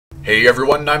Hey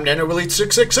everyone, I'm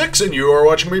NanoElite666 and you are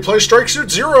watching me play Strike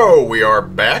Suit Zero. We are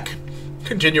back,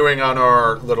 continuing on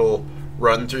our little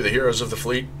run through the Heroes of the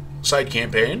Fleet side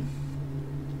campaign.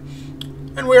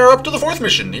 And we are up to the fourth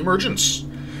mission, Emergence.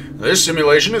 This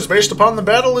simulation is based upon the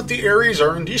battle at the Ares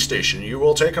R&D station. You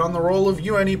will take on the role of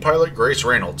UNE pilot Grace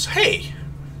Reynolds. Hey!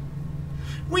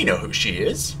 We know who she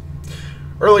is.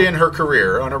 Early in her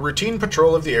career, on a routine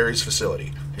patrol of the Ares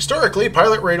facility. Historically,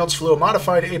 Pilot Reynolds flew a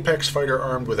modified Apex fighter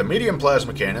armed with a medium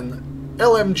plasma cannon,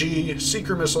 LMG,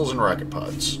 seeker missiles, and rocket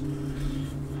pods.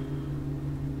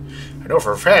 I know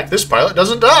for a fact this pilot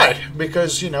doesn't die,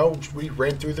 because, you know, we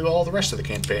ran through all the rest of the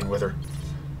campaign with her.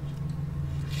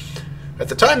 At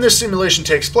the time this simulation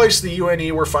takes place, the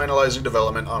UNE were finalizing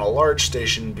development on a large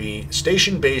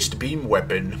station-based beam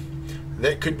weapon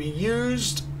that could be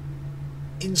used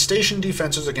in station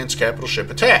defenses against capital ship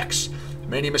attacks.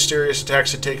 Many mysterious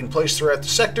attacks had taken place throughout the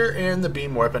sector, and the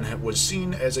beam weapon was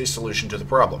seen as a solution to the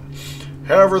problem.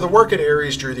 However, the work at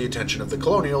Ares drew the attention of the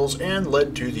Colonials and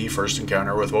led to the first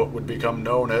encounter with what would become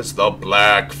known as the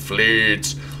Black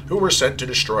Fleet, who were sent to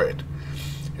destroy it.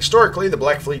 Historically, the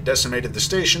Black Fleet decimated the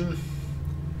station,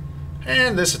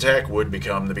 and this attack would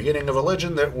become the beginning of a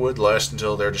legend that would last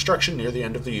until their destruction near the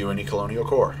end of the UNE Colonial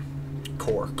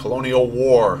Colonial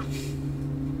War.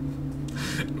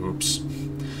 Oops.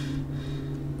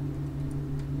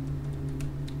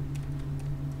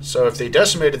 So if they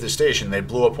decimated the station, they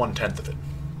blew up 1/10 of it.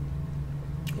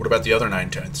 What about the other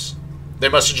 9/10? They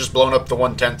must have just blown up the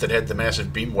 1/10 that had the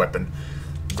massive beam weapon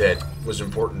that was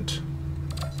important.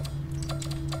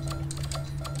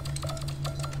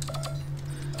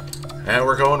 And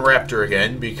we're going Raptor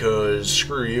again, because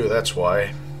screw you, that's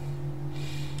why.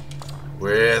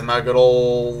 With my good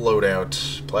old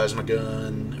loadout. Plasma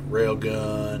gun,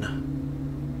 railgun,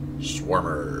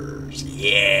 swarmers.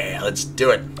 Yeah, let's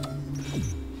do it.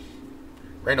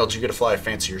 Reynolds, you get to fly a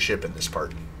fancier ship in this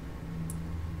part.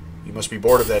 You must be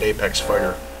bored of that Apex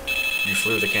fighter you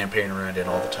flew the campaign around in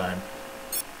all the time.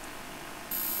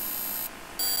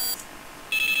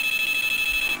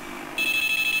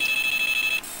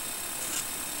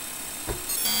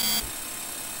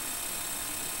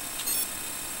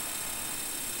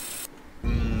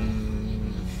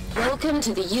 Welcome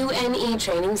to the UNE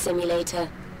Training Simulator.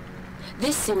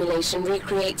 This simulation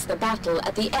recreates the battle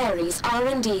at the Ares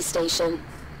R&D station.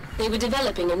 They were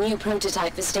developing a new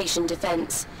prototype for station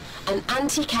defense, an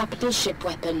anti-capital ship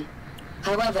weapon.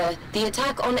 However, the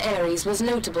attack on Ares was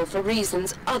notable for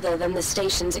reasons other than the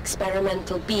station's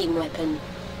experimental beam weapon.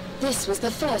 This was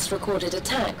the first recorded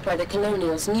attack by the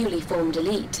Colonial's newly formed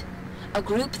elite, a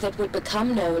group that would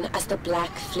become known as the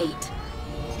Black Fleet.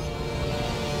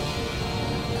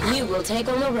 You will take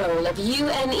on the role of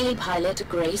UNE pilot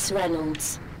Grace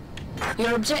Reynolds.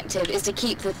 Your objective is to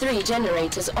keep the 3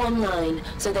 generators online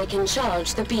so they can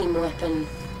charge the beam weapon.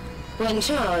 When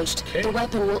charged, the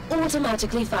weapon will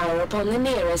automatically fire upon the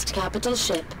nearest capital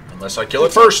ship. Unless I kill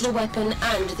it first. The weapon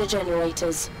and the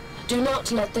generators. Do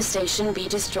not let the station be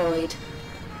destroyed.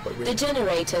 The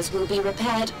generators will be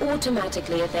repaired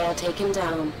automatically if they are taken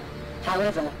down.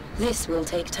 However, this will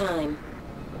take time.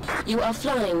 You are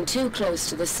flying too close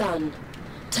to the sun.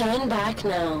 Turn back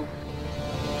now.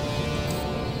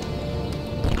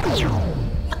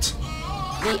 What?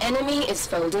 The enemy is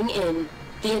folding in.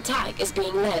 The attack is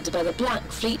being led by the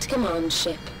Black Fleet command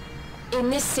ship.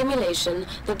 In this simulation,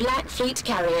 the Black Fleet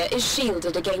carrier is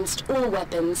shielded against all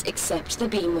weapons except the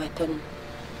beam weapon.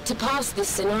 To pass this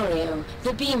scenario,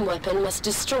 the beam weapon must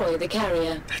destroy the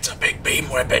carrier. That's a big beam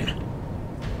weapon.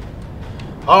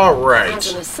 Alright.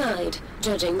 As an aside,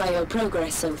 judging by your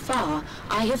progress so far,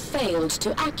 I have failed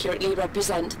to accurately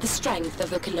represent the strength of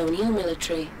the colonial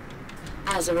military.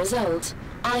 As a result,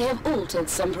 I have altered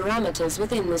some parameters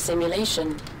within the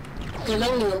simulation.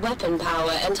 Colonial weapon power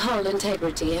and hull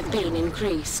integrity have been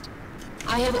increased.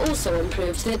 I have also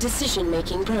improved the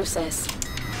decision-making process.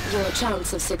 Your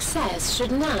chance of success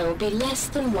should now be less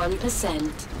than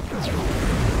 1%.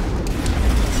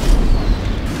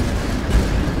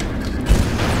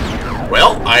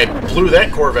 Well, I blew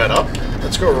that Corvette up.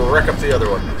 Let's go wreck up the other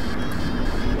one.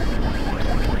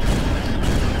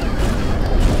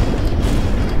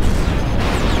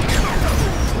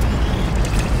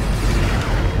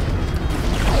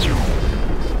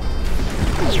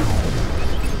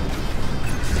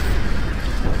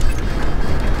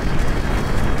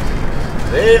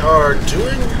 They are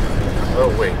doing... Oh,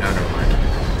 wait, no, never mind.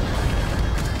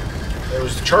 There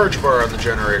was the charge bar on the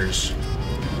generators.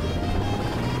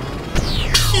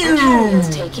 Is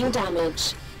taking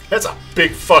damage. That's a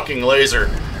big fucking laser.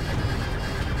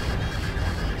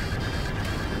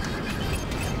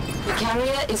 The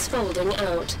carrier is folding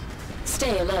out.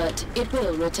 Stay alert. It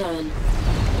will return.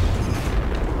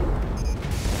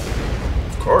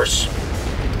 Of course.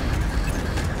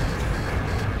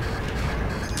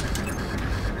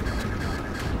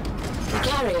 The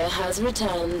carrier has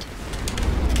returned.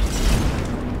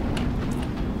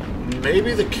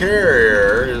 Maybe the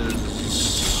carrier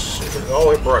is...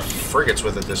 Oh, it brought frigates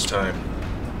with it this time.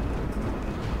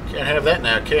 Can't have that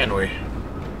now, can we?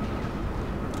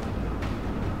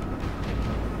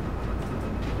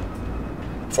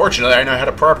 Fortunately, I know how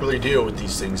to properly deal with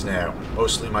these things now.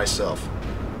 Mostly myself.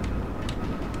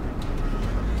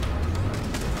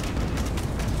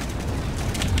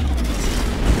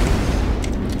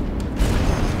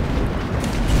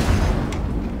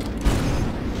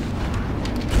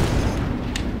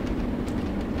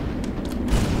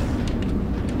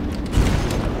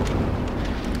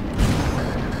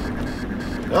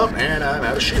 Oh, and I'm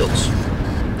out of shields.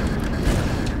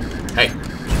 Hey.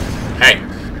 Hey.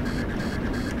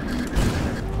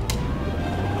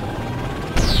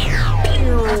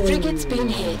 A frigate's been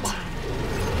hit.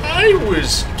 I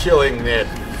was killing that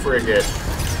frigate.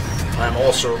 I'm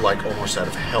also, like, almost out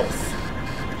of health.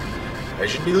 I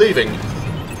should be leaving.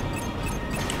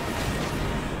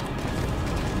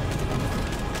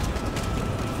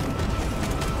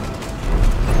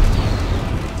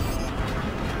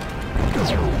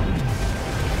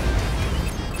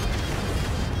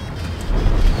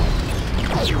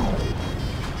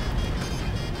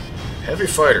 Heavy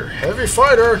fighter. Heavy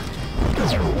fighter!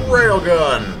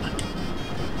 Railgun!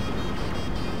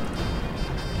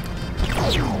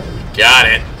 Got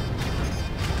it.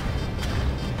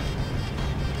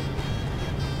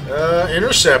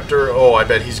 Interceptor. Oh, I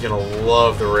bet he's gonna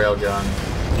love the railgun.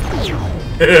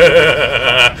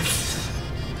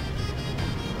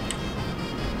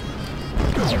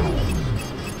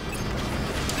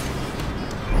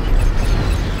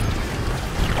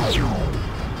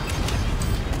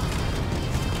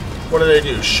 What do they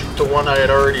do? Shoot the one I had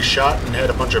already shot and had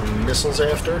a bunch of missiles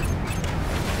after?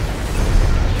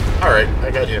 Alright,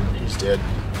 I got him. He's dead.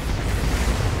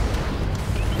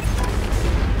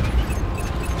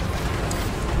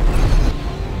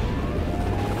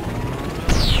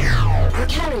 The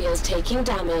carrier's taking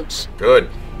damage. Good.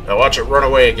 Now watch it run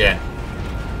away again.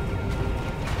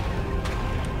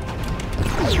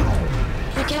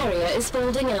 The carrier is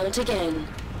folding out again.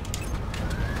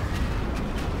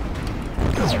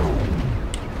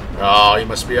 Oh, he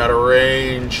must be out of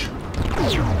range.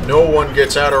 No one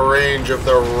gets out of range of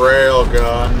the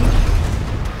railgun.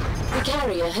 The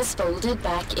carrier has folded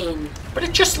back in. But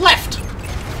it just left.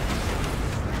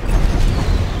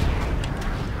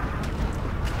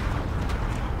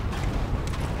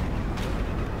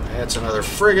 That's another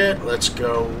frigate. Let's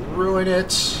go ruin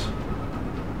it.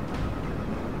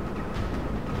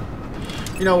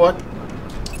 You know what?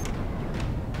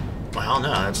 Well, no,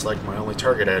 that's like my only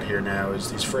target out here now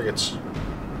is these frigates.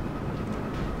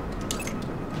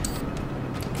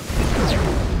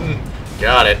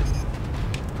 Got it.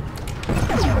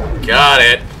 Got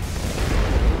it.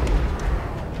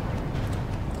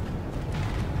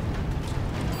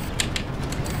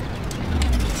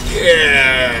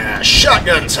 Yeah!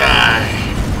 Shotgun time!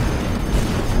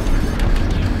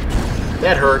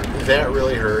 That hurt. That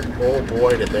really hurt. Oh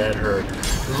boy, did that hurt.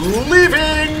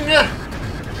 Leaving!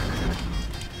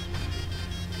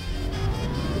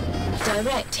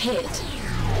 Direct hit.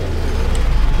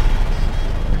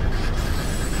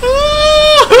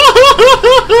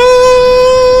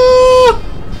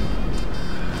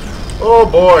 Oh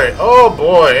boy, oh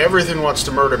boy, everything wants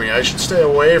to murder me. I should stay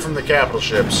away from the capital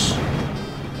ships.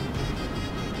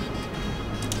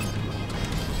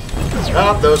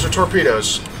 Ah, those are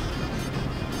torpedoes.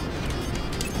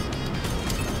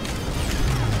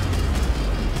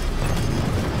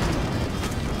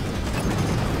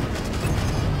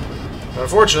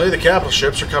 Unfortunately, the capital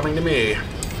ships are coming to me.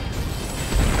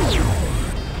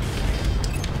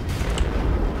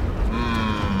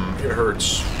 It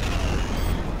hurts.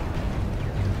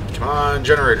 Come on,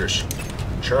 generators.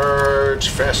 Charge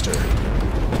faster.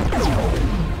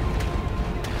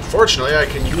 Fortunately, I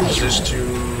can use this to...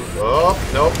 Oh,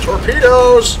 nope,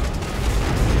 torpedoes!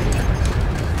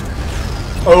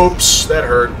 Oops, that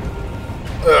hurt.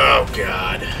 Oh,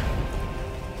 God.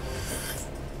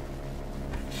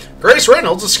 Grace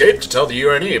Reynolds escaped to tell the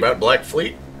UNE about the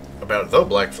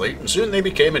Black Fleet, and soon they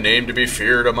became a name to be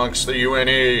feared amongst the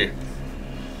UNE.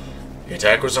 The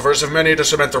attack was the first of many to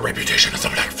cement the reputation of the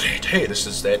Black Fleet. Hey, this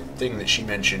is that thing that she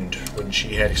mentioned when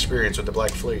she had experience with the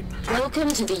Black Fleet. Welcome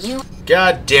to the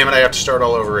God damn it, I have to start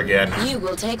all over again. You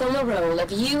will take on the role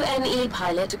of UNE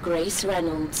pilot Grace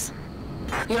Reynolds.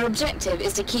 Your objective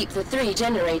is to keep the 3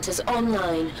 generators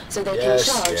online so they can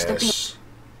charge the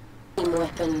beam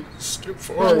weapon. Step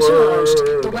forward. When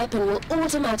charged, the weapon will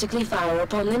automatically fire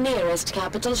upon the nearest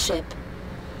capital ship.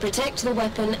 Protect the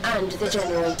weapon and the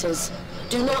generators.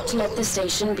 Do not let the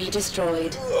station be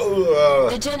destroyed.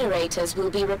 The generators will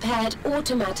be repaired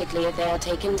automatically if they are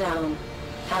taken down.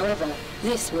 However,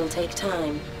 this will take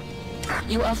time.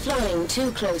 You are flying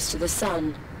too close to the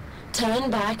sun. Turn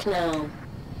back now.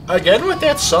 Again with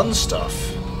that sun stuff.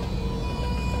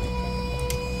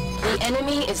 The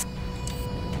enemy is...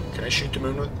 Can I shoot the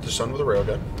moon with the sun with a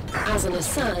railgun? As an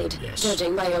aside, yes.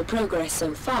 Judging by your progress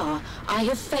so far, I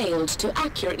have failed to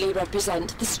accurately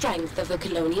represent the strength of the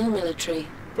colonial military.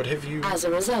 But have you... As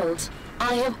a result,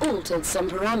 I have altered some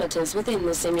parameters within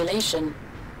the simulation.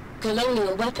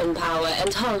 Colonial weapon power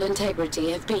and hull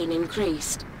integrity have been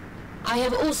increased. I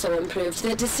have also improved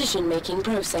the decision-making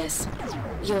process.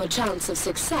 Your chance of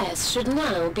success should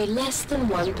now be less than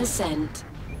 1%.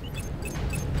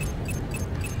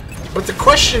 But the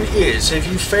question is, have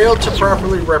you failed to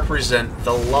properly represent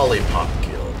the Lollipop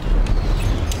Guild?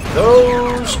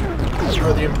 Those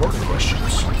are the important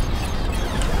questions.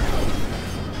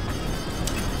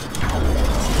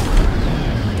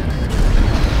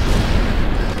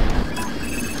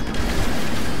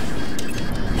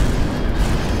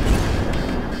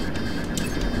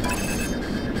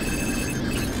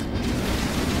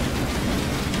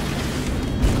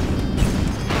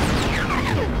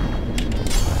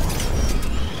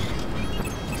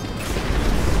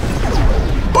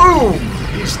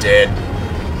 Dead.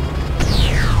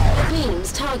 The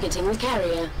beam's targeting the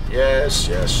carrier. Yes,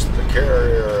 yes, the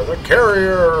carrier, the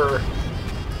carrier!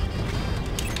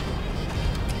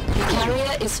 The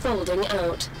carrier is folding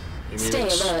out. Stay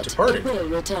alert, departing. it will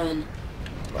return.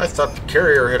 I thought the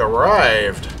carrier had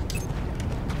arrived.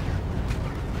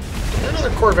 Did another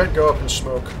Corvette go up in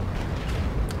smoke?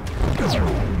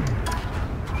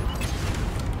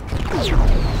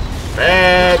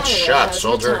 Bad shot,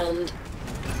 soldier. Returned.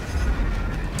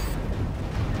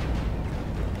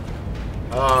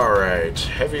 Alright,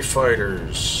 heavy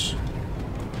fighters.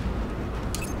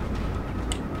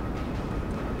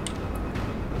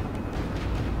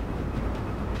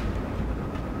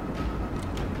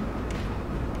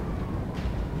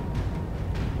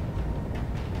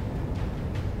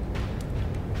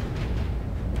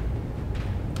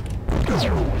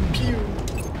 Pew. Pew.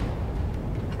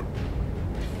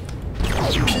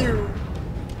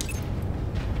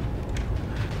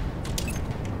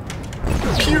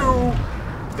 Pew.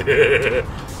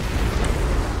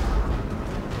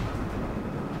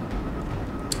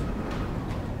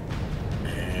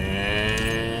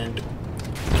 And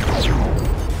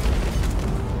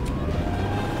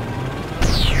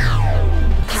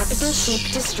Capital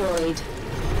ship destroyed.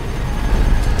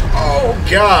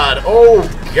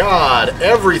 oh god,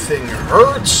 everything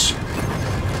hurts.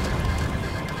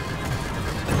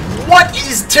 What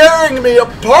is tearing me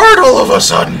apart all of a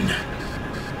sudden?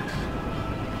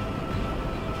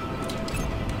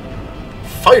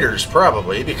 Fighters,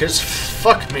 probably, because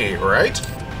fuck me, right?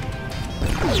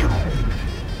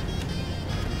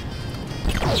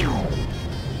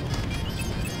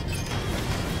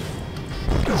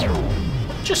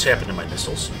 What just happened to my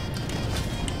missiles?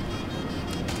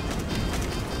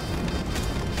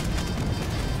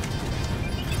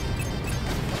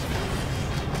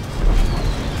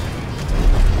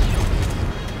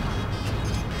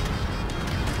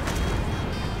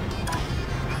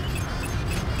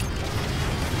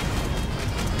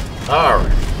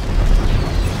 Alright.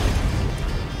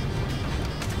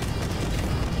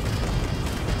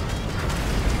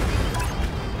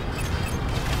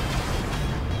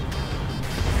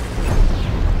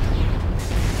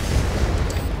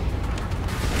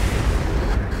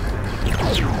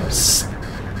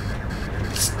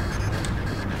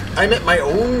 I'm at my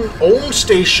own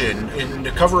station in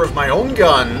the cover of my own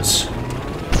guns,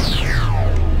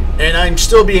 and I'm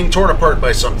still being torn apart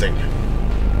by something.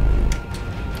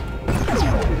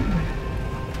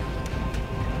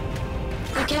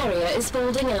 The carrier is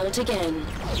folding out again.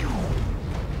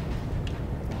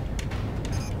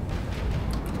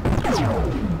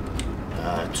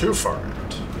 Too far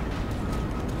out.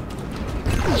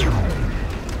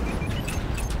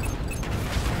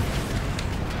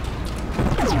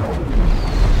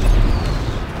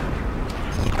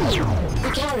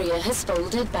 The carrier has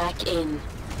folded back in.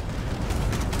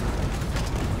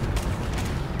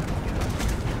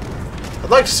 I'd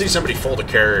like to see somebody fold a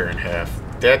carrier in half.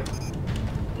 That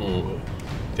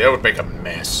would make a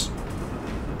mess.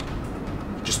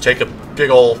 Just take a big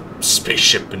old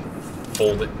spaceship and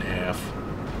fold it in half.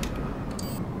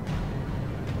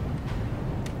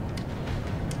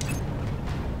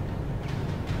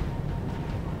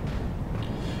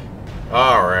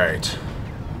 Alright.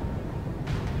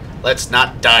 Let's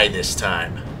not die this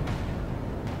time.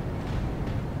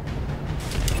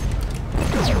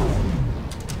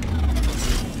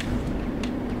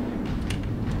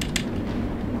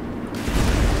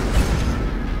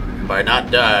 By not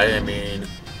die, I mean...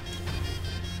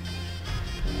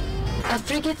 A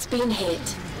frigate's been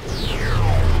hit.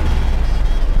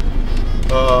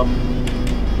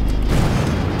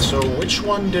 So which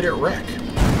one did it wreck?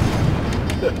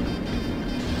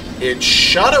 It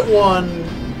shot at one,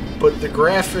 but the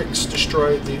graphics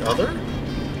destroyed the other?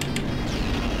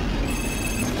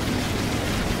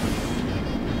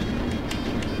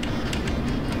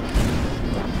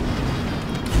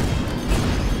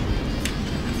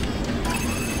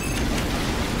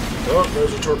 Oh,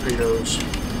 those are torpedoes.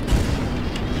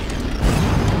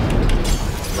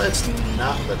 Let's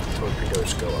not let the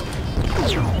torpedoes go up.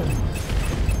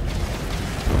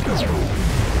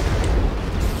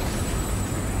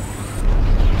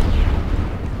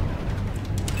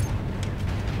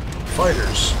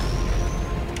 Fighters.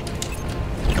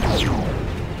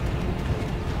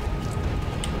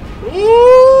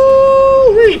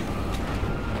 Woo-wee!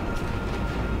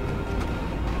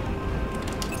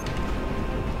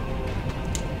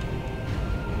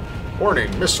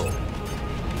 Warning, missile.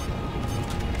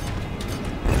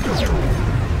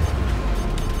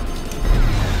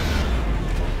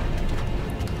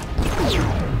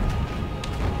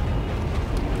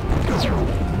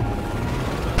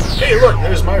 Hey, look,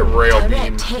 there's my rail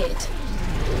beam. Hit.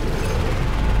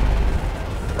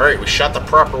 Alright, we shot the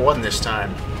proper one this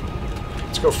time.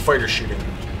 Let's go fighter shooting.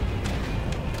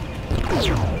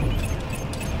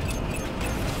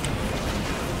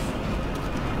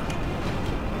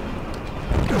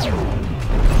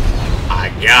 I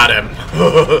got him.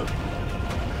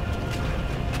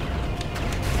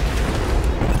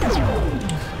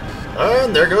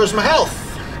 And there goes my health.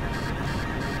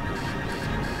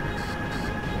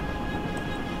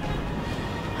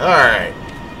 Alright.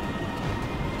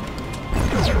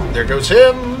 There goes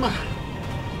him.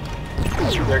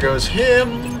 There goes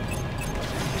him.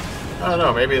 I don't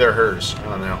know, maybe they're hers. I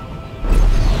don't know.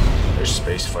 They're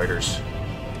space fighters.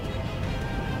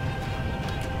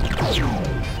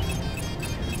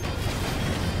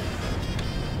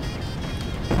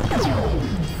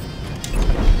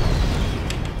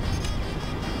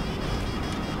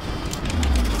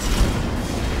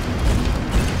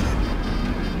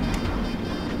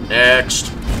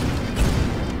 Next.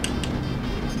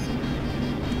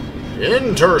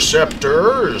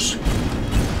 Interceptors.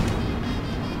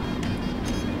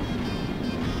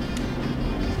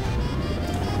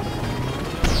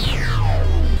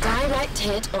 Direct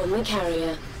hit on the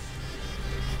carrier.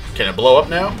 Can it blow up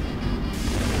now?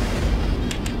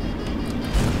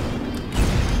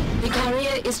 The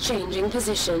carrier is changing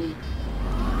position.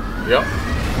 Yep.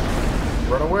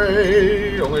 Run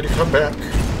away, only to come back.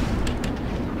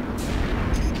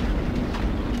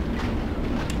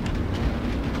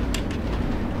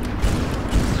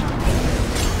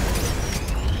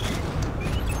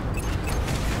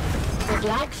 The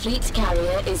Black Fleet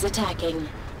carrier is attacking.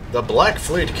 The Black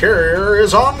Fleet carrier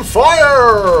is on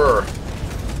fire!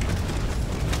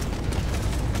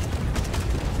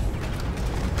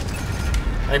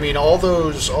 I mean, all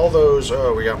those,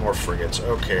 oh, we got more frigates.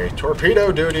 Okay,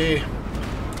 torpedo duty.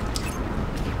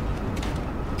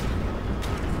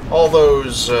 All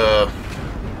those,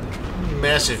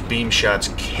 massive beam shots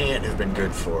can't have been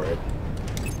good for it.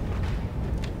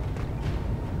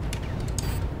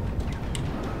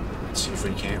 Let's see if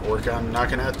we can't work on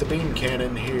knocking out the beam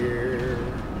cannon here.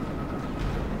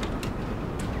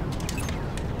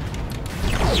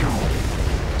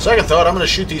 Second thought, I'm going to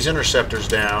shoot these interceptors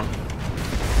down.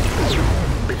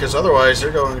 Because otherwise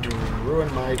they're going to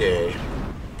ruin my day.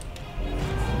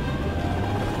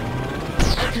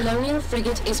 A colonial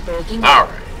frigate is breaking. Alright.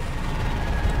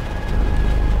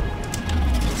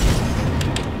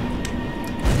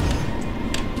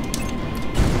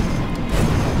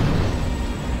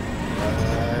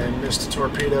 I missed a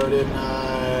torpedo, didn't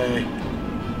I?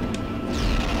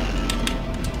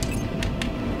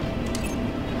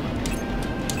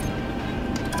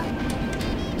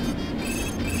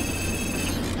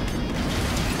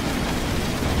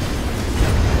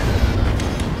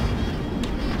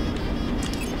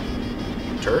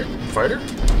 Turret? Fighter?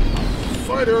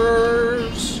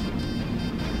 Fighters!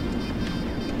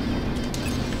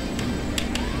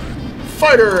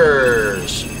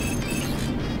 Fighters!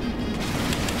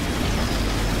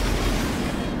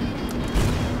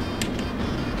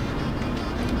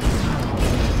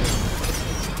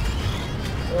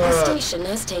 The station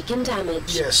has taken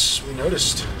damage. Yes, we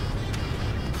noticed.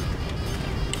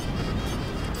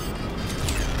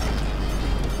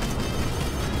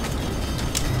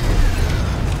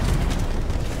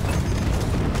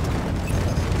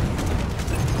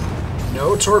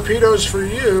 torpedoes for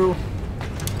you.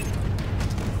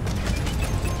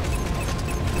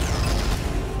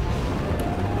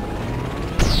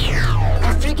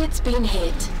 A frigate's been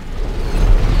hit.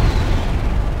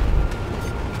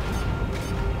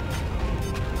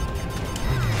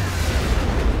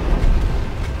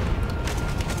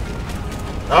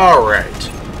 All right.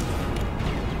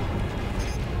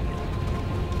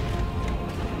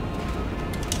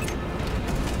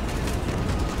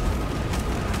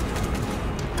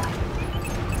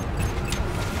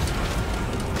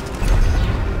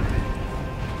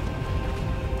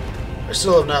 I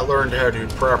still have not learned how to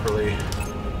properly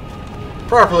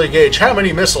gauge how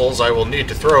many missiles I will need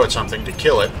to throw at something to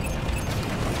kill it.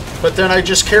 But then I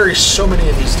just carry so many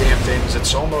of these damn things,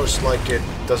 it's almost like it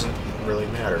doesn't really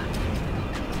matter.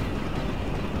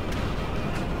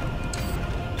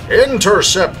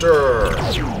 Interceptor!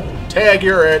 Tag,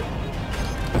 you're it.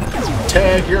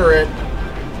 Tag, you're it.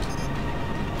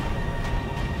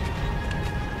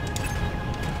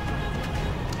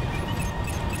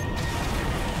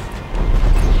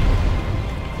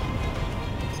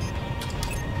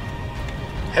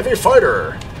 Heavy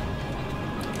fighter.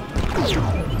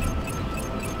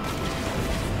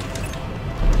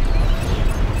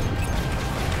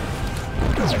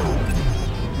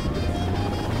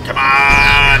 Come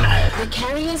on! The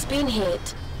carrier's been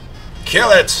hit.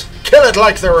 Kill it! Kill it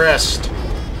like the rest!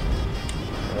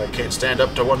 I can't stand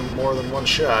up to more than one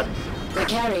shot. The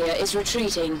carrier is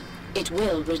retreating. It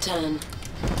will return.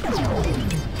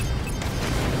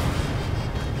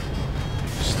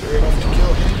 Is 3 enough to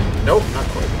kill him? Nope, not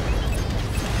quite.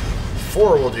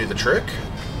 4 will do the trick.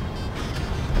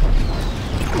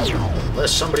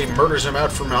 Unless somebody murders him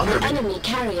out from under The me. enemy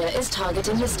carrier is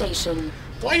targeting the station.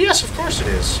 Why, yes, of course it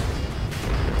is.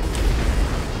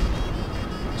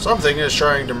 Something is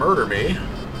trying to murder me.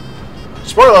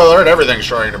 Spoiler alert, everything's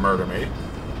trying to murder me.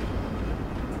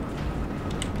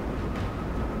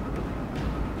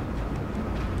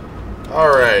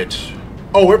 Alright.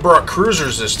 Oh, it brought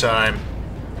cruisers this time.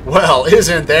 Well,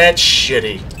 isn't that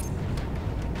shitty?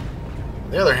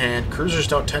 On the other hand, cruisers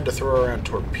don't tend to throw around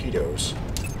torpedoes.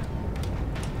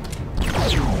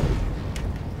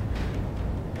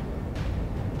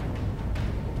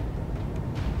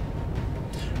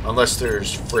 Unless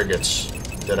there's frigates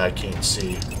that I can't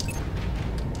see.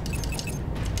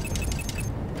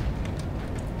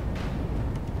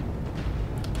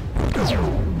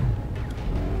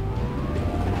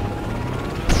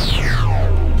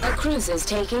 A cruiser's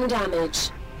taking damage.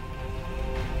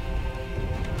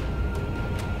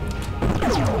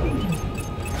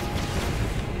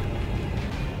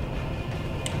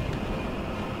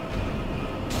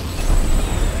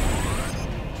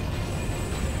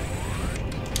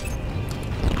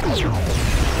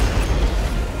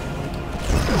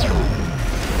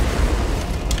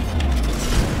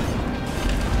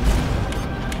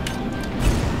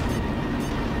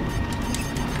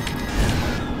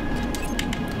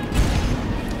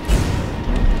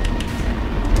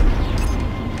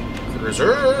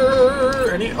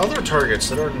 Cruiser! Any other targets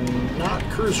that are not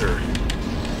cruiser?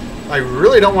 I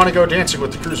really don't want to go dancing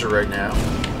with the cruiser right now.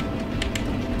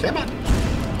 Come on.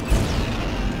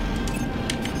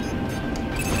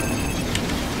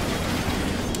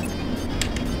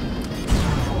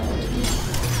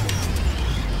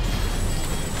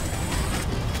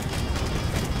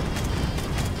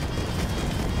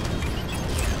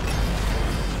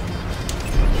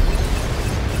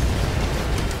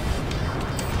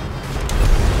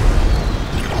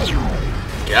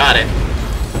 Got it.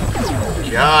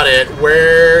 Got it.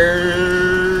 Where's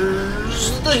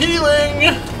the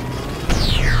healing?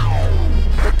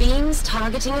 The beam's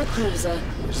targeting a cruiser.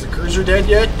 Is the cruiser dead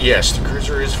yet? Yes, the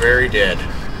cruiser is very dead.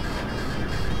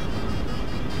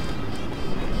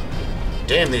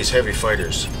 Damn these heavy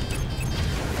fighters.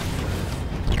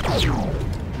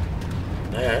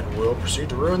 That will proceed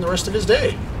to ruin the rest of his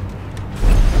day.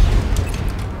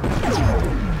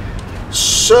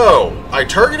 So, I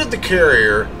targeted the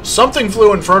carrier, something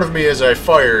flew in front of me as I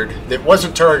fired that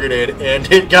wasn't targeted, and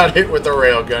it got hit with the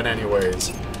railgun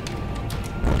anyways.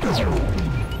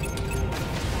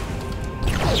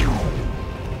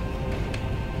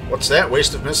 What's that?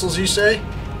 Waste of missiles, you say?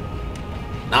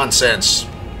 Nonsense.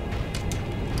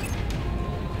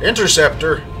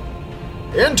 Interceptor!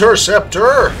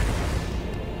 Interceptor!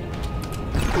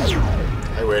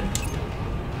 I win.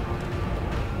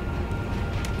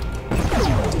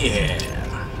 Yeah.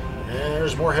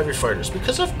 There's more heavy fighters.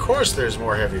 Because of course there's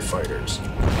more heavy fighters.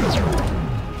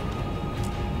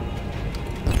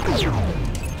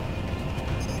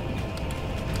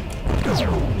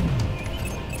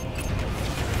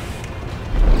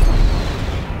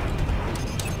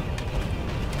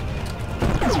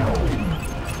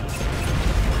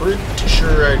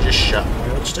 sure I just shot my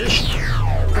own station.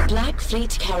 The Black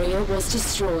Fleet carrier was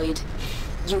destroyed.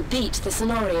 You beat the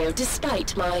scenario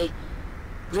despite my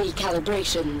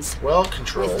recalibrations. Well,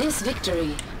 Control. With this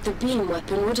victory, the beam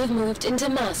weapon would have moved into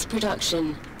mass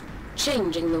production,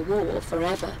 changing the war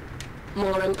forever.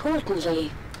 More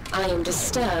importantly, I am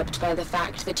disturbed by the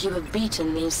fact that you have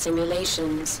beaten these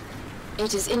simulations.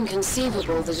 It is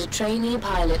inconceivable that a trainee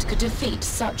pilot could defeat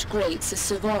such greats as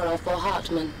Suvorov or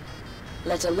Hartmann,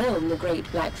 let alone the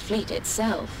Great Black Fleet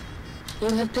itself. You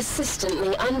have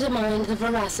persistently undermined the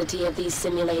veracity of these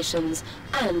simulations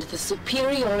and the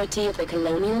superiority of the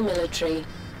colonial military.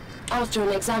 After an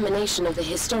examination of the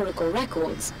historical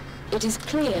records, it is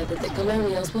clear that the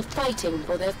colonials were fighting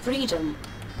for their freedom.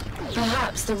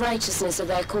 Perhaps the righteousness of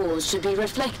their cause should be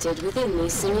reflected within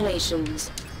these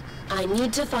simulations. I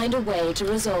need to find a way to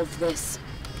resolve this.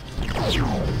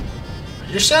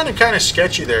 You're sounding kind of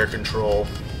sketchy there, Control.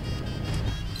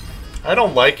 I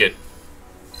don't like it.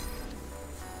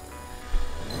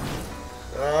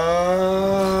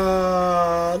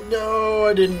 No,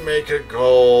 I didn't make a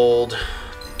gold.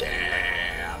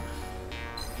 Damn.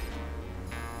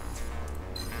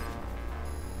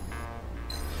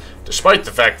 Despite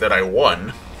the fact that I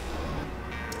won.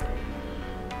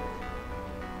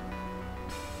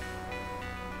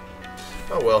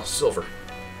 Oh well, silver.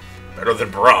 Better than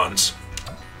bronze.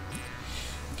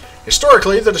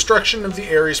 Historically, the destruction of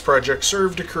the Ares project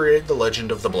served to create the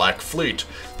legend of the Black Fleet.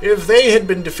 If they had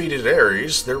been defeated at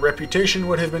Ares, their reputation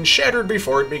would have been shattered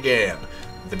before it began.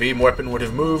 The beam weapon would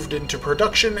have moved into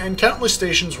production, and countless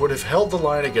stations would have held the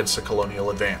line against the colonial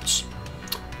advance.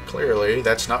 Clearly,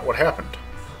 that's not what happened.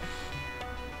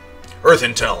 Earth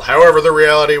Intel. However, the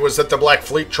reality was that the Black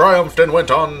Fleet triumphed and went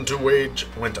on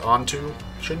to?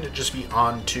 Shouldn't it just be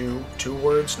on to? 2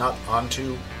 words, not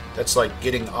onto? That's like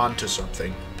getting onto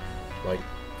something. Like,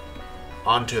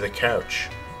 onto the couch.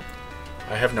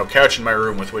 I have no couch in my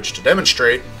room with which to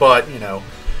demonstrate, but, you know.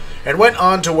 And went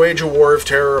on to wage a war of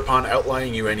terror upon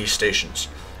outlying UNE stations.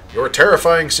 Your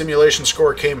terrifying simulation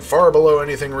score came far below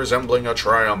anything resembling a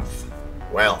triumph.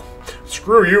 Well,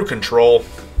 screw you, Control.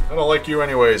 I don't like you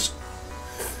anyways.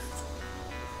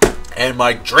 And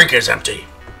my drink is empty.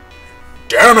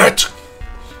 Damn it!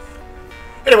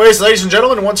 Anyways, ladies and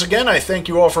gentlemen, once again, I thank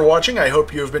you all for watching. I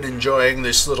hope you have been enjoying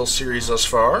this little series thus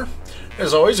far.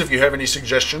 As always, if you have any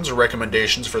suggestions or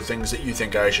recommendations for things that you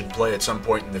think I should play at some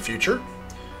point in the future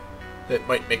that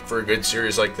might make for a good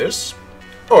series like this,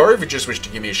 or if you just wish to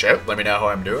give me a shout, let me know how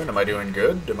I'm doing. Am I doing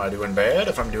good? Am I doing bad?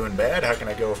 If I'm doing bad, how can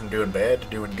I go from doing bad to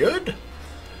doing good?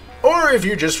 Or if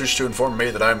you just wish to inform me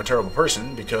that I'm a terrible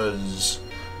person because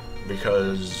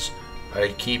I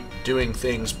keep doing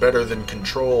things better than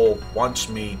Control wants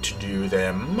me to do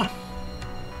them.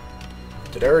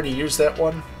 Did I already use that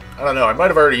one? I don't know, I might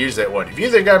have already used that one. If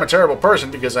you think I'm a terrible person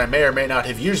because I may or may not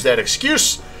have used that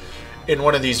excuse in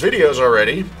one of these videos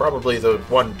already, probably the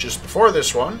one just before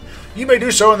this one, you may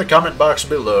do so in the comment box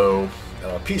below.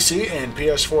 PC and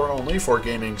PS4 only for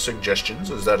gaming suggestions,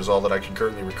 as that is all that I can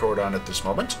currently record on at this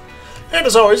moment. And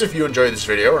as always, if you enjoyed this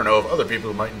video or know of other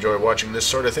people who might enjoy watching this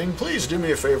sort of thing, please do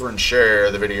me a favor and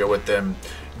share the video with them.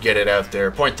 Get it out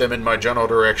there. Point them in my general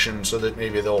direction so that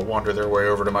maybe they'll wander their way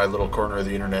over to my little corner of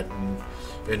the internet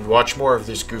and watch more of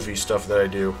this goofy stuff that I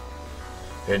do.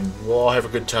 And we'll all have a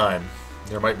good time.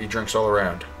 There might be drinks all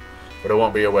around, but it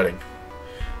won't be a wedding.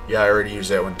 Yeah, I already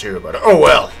used that one too, but oh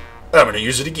well. I'm going to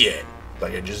use it again,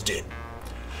 like I just did.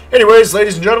 Anyways,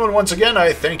 ladies and gentlemen, once again,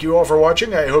 I thank you all for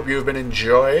watching. I hope you have been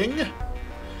enjoying.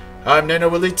 I'm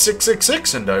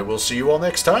NanoElite666, and I will see you all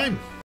next time.